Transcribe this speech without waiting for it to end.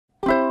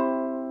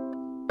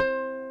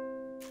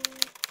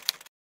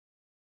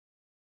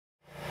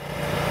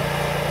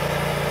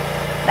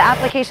the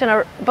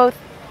application both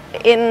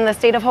in the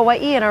state of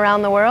Hawaii and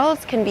around the world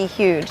can be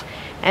huge.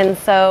 And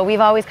so we've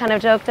always kind of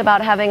joked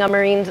about having a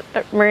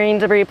marine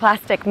debris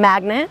plastic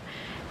magnet,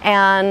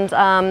 and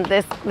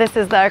this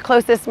is our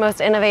closest,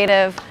 most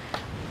innovative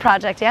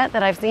project yet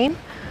that I've seen.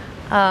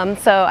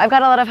 So I've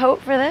got a lot of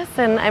hope for this,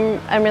 and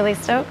I'm really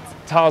stoked.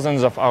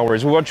 Thousands of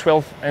hours. We were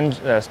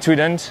 12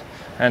 students,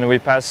 and we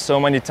passed so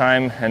many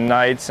time and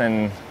nights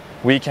and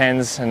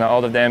weekends and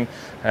all of them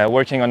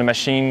working on the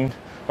machine.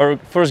 Our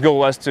first goal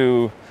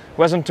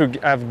wasn't to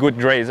have good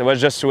grades, it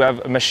was just to have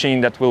a machine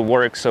that will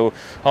work. So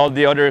all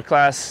the other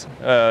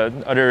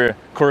other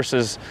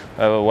courses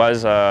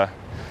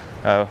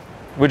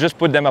we just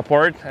put them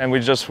apart, and we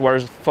just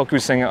were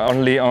focusing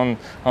only on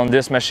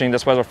this machine.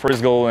 That was our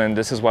first goal, and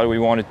this is what we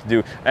wanted to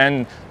do.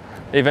 And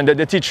even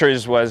the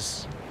teachers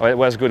was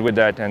good with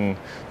that, and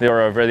they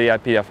were very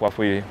happy of what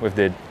we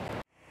did.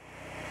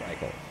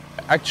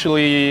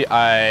 Actually,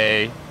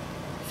 I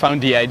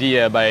found the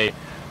idea by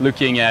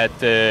looking at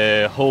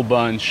a whole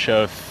bunch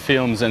of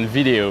films and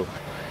video,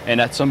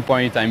 and at some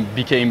point I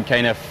became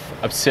kind of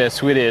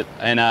obsessed with it,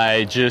 and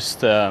I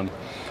just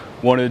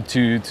wanted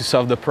to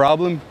solve the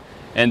problem.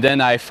 And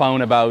then I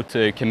found about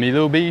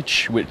Camilo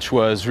Beach, which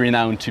was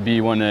renowned to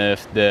be one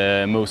of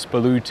the most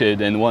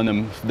polluted and one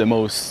of the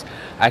most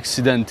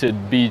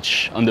accidented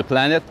beach on the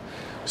planet.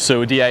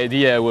 So the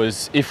idea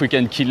was, if we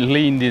can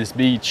clean this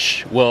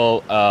beach,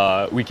 well,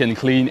 we can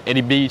clean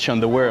any beach on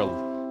the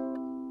world.